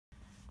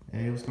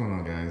Hey, what's going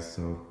on, guys?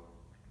 So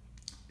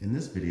in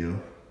this video,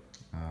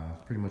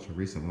 pretty much a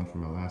recent one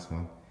from my last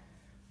one,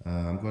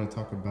 I'm going to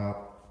talk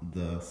about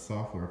the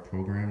software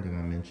program that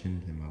I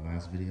mentioned in my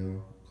last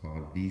video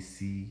called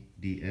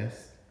VCDS.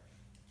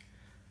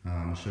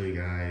 I'll show you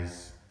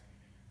guys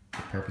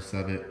the purpose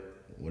of it,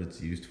 what it's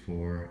used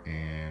for,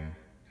 and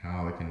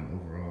how it can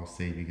overall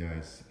save you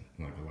guys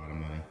like a lot of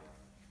money.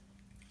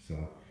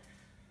 So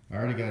I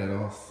already got it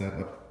all set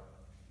up,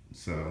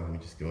 so let me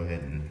just go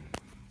ahead and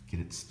get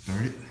it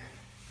started.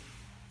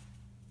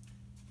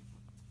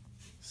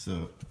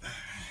 So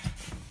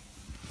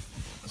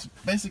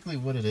basically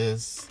what it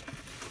is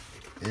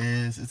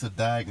it's a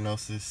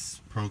diagnosis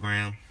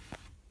program,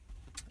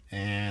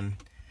 and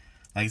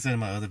like I said in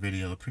my other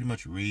video, it pretty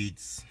much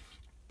reads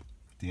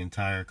the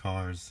entire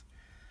car's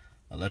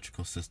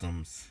electrical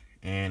systems.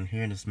 And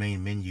here in this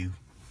main menu,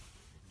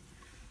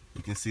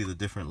 you can see the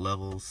different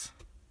levels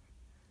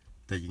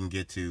that you can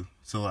get to.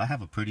 So I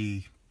have a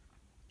pretty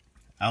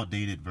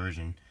outdated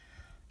version,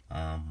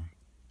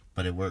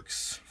 but it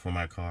works for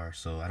my car,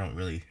 so I don't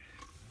really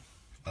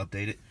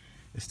update it.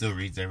 It still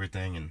reads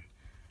everything and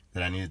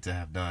that I needed to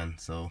have done,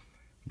 so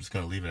I'm just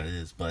gonna leave it as it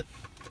is. But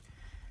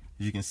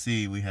as you can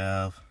see, we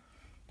have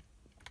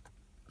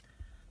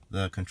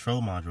the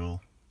control module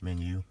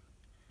menu,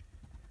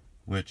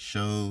 which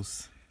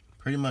shows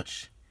pretty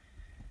much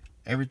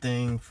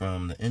everything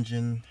from the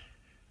engine,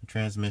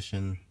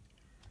 transmission,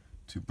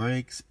 to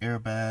brakes,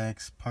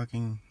 airbags,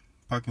 parking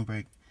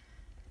brake,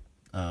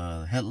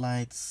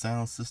 headlights,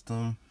 sound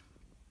system,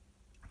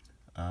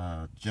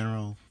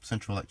 general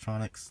central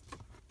electronics.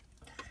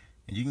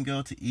 And you can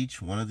go to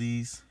each one of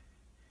these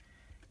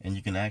and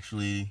you can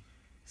actually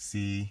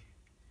see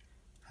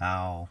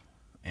how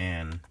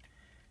and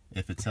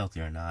if it's healthy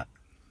or not.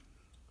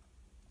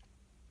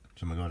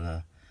 So I'm gonna go to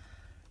the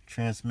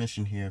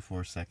transmission here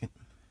for a second.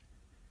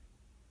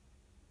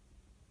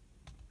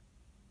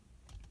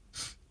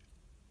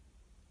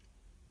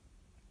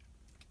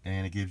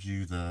 And it gives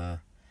you the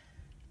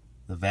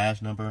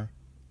VAG number,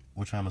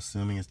 which I'm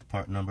assuming is the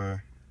part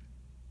number,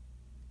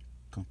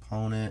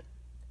 component,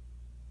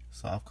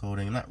 soft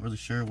coding. I'm not really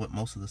sure what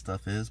most of the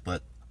stuff is,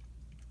 but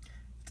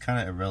it's kind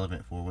of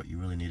irrelevant for what you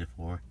really need it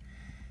for.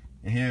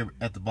 And here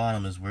at the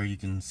bottom is where you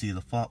can see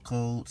the fault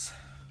codes,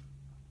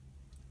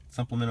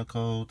 supplemental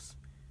codes,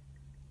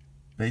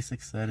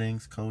 basic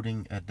settings,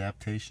 coding,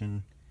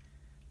 adaptation,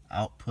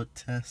 output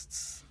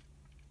tests,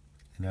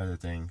 and other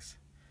things.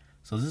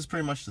 So this is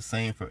pretty much the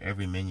same for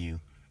every menu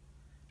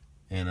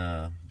in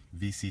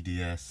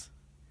VCDS.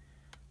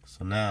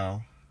 So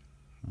now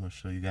I'm going to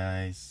show you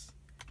guys.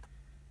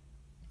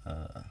 You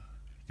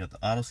got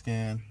the auto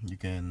scan. You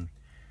can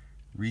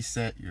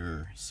reset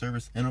your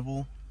service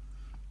interval,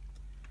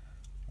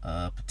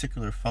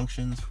 particular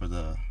functions for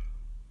the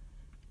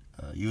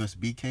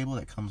USB cable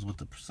that comes with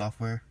the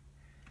software.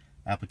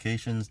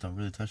 Applications, don't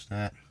really touch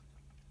that.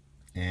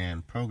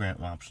 And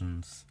program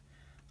options,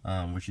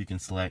 which you can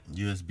select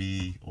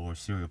USB or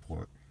serial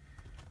port.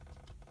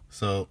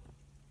 So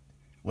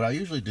what I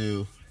usually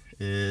do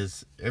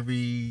is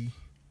every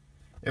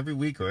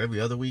week or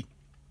every other week,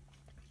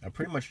 I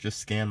pretty much just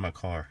scan my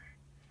car,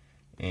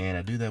 and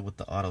I do that with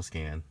the auto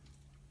scan.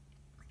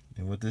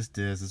 And what this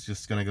does is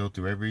just gonna go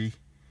through every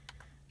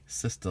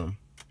system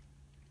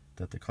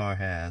that the car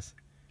has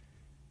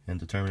and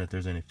determine if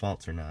there's any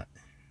faults or not.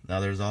 Now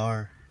there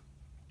are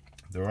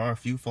a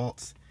few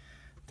faults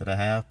that I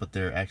have, but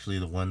they're actually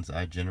the ones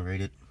I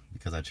generated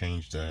because I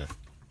changed a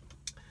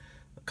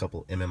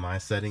couple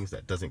MMI settings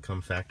that doesn't come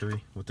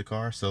factory with the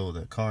car, so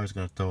the car is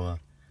going to throw a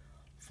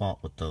fault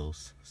with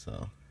those.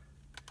 So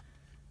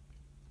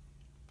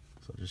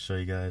I'll just show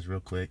you guys real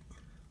quick.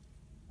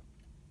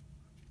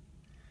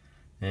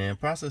 And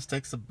process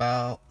takes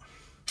about,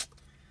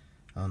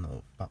 I don't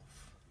know, about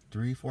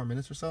 3-4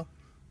 minutes or so.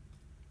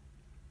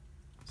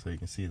 So you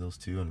can see those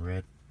two in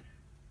red.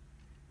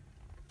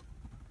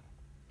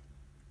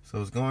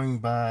 So it's going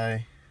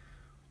by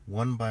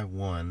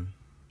one,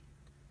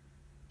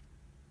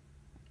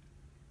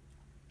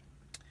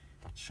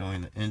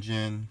 showing the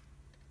engine,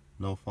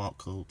 no fault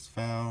codes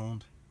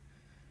found.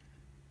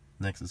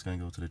 Next it's going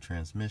to go to the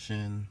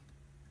transmission.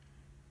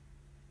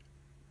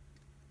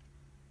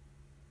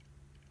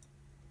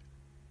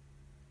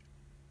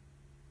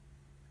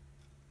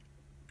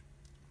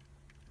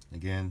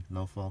 Again,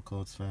 no fault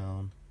codes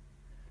found.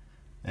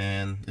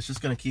 And it's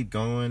just going to keep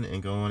going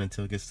and going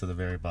until it gets to the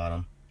very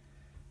bottom.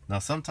 Now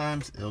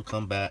sometimes it'll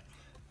come back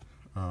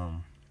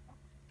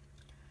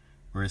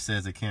where it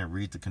says it can't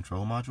read the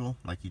control module,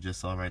 like you just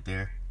saw right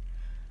there.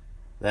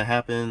 That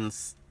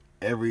happens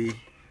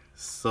every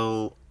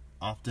so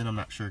often. I'm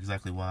not sure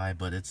exactly why,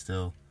 but it's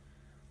still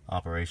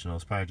operational.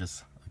 It's probably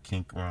just a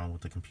kink wrong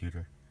with the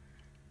computer.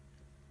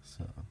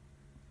 So I'm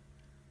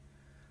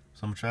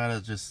gonna try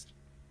to just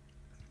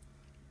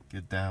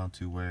get down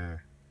to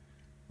where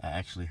I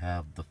actually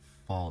have the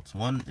faults.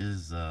 One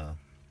is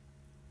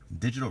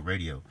digital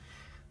radio.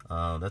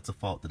 That's a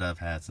fault that I've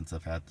had since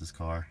I've had this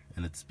car,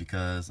 and it's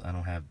because I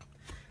don't have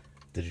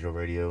digital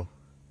radio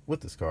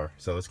with this car,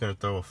 so it's going to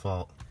throw a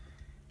fault.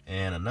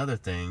 And another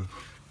thing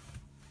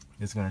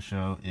it's going to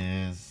show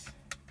is,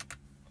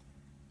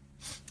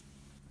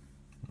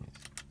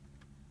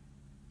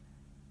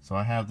 so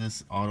I have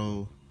this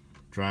auto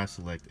drive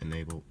select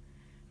enabled,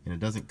 and it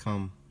doesn't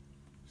come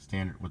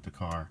standard with the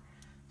car.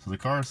 So the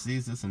car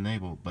sees this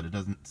enabled, but it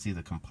doesn't see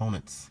the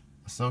components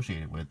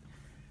associated with.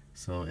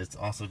 So it's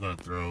also going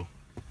to throw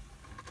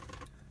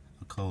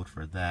a code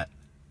for that.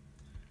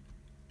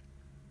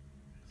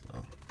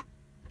 So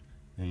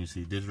then you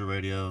see digital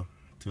radio,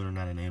 tuner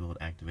not enabled,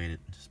 activated,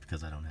 just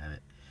because I don't have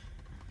it.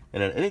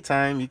 And at any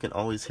time, you can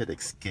always hit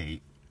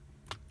escape,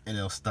 and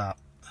it'll stop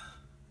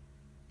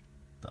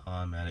the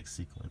automatic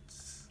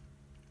sequence.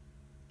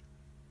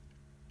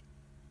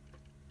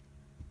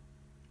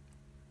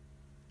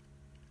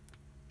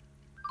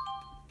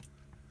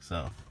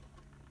 So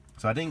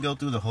I didn't go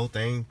through the whole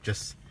thing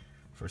just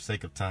for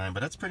sake of time, but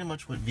that's pretty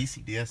much what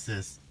VCDS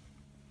is.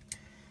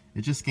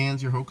 It just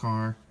scans your whole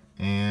car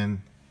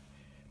and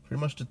pretty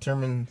much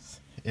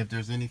determines if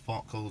there's any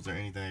fault codes or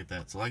anything like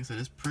that. So like I said,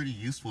 it's pretty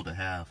useful to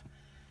have.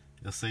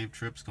 It'll save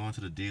trips going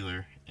to the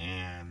dealer,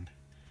 and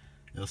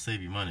it'll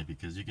save you money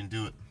because you can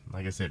do it,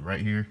 like I said,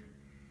 right here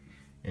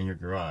in your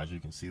garage.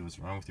 You can see what's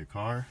wrong with your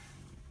car.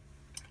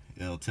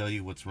 It'll tell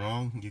you what's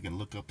wrong. You can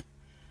look up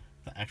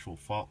the actual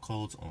fault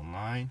codes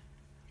online,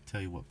 tell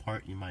you what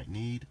part you might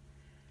need,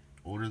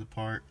 order the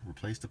part,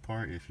 replace the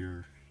part if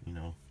you're, you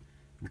know,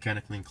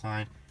 mechanically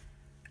inclined,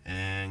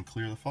 and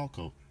clear the fault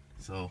code.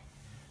 So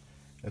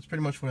that's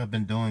pretty much what I've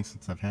been doing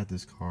since I've had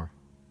this car.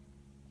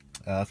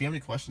 If you have any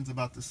questions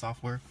about this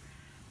software,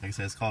 like I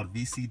said, it's called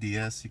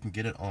VCDS. You can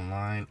get it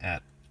online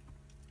at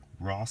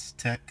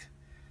Rosstech.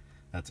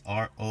 That's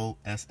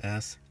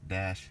ROSS-TECH.com.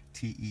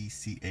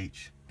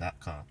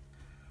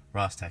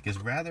 Rosstech is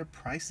rather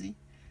pricey,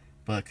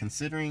 but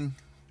considering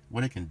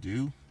what it can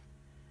do,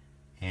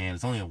 and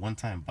it's only a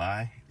one-time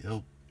buy,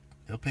 it'll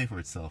pay for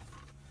itself.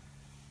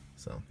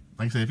 So,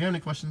 like I said, if you have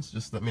any questions,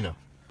 just let me know.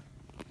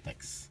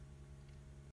 Thanks.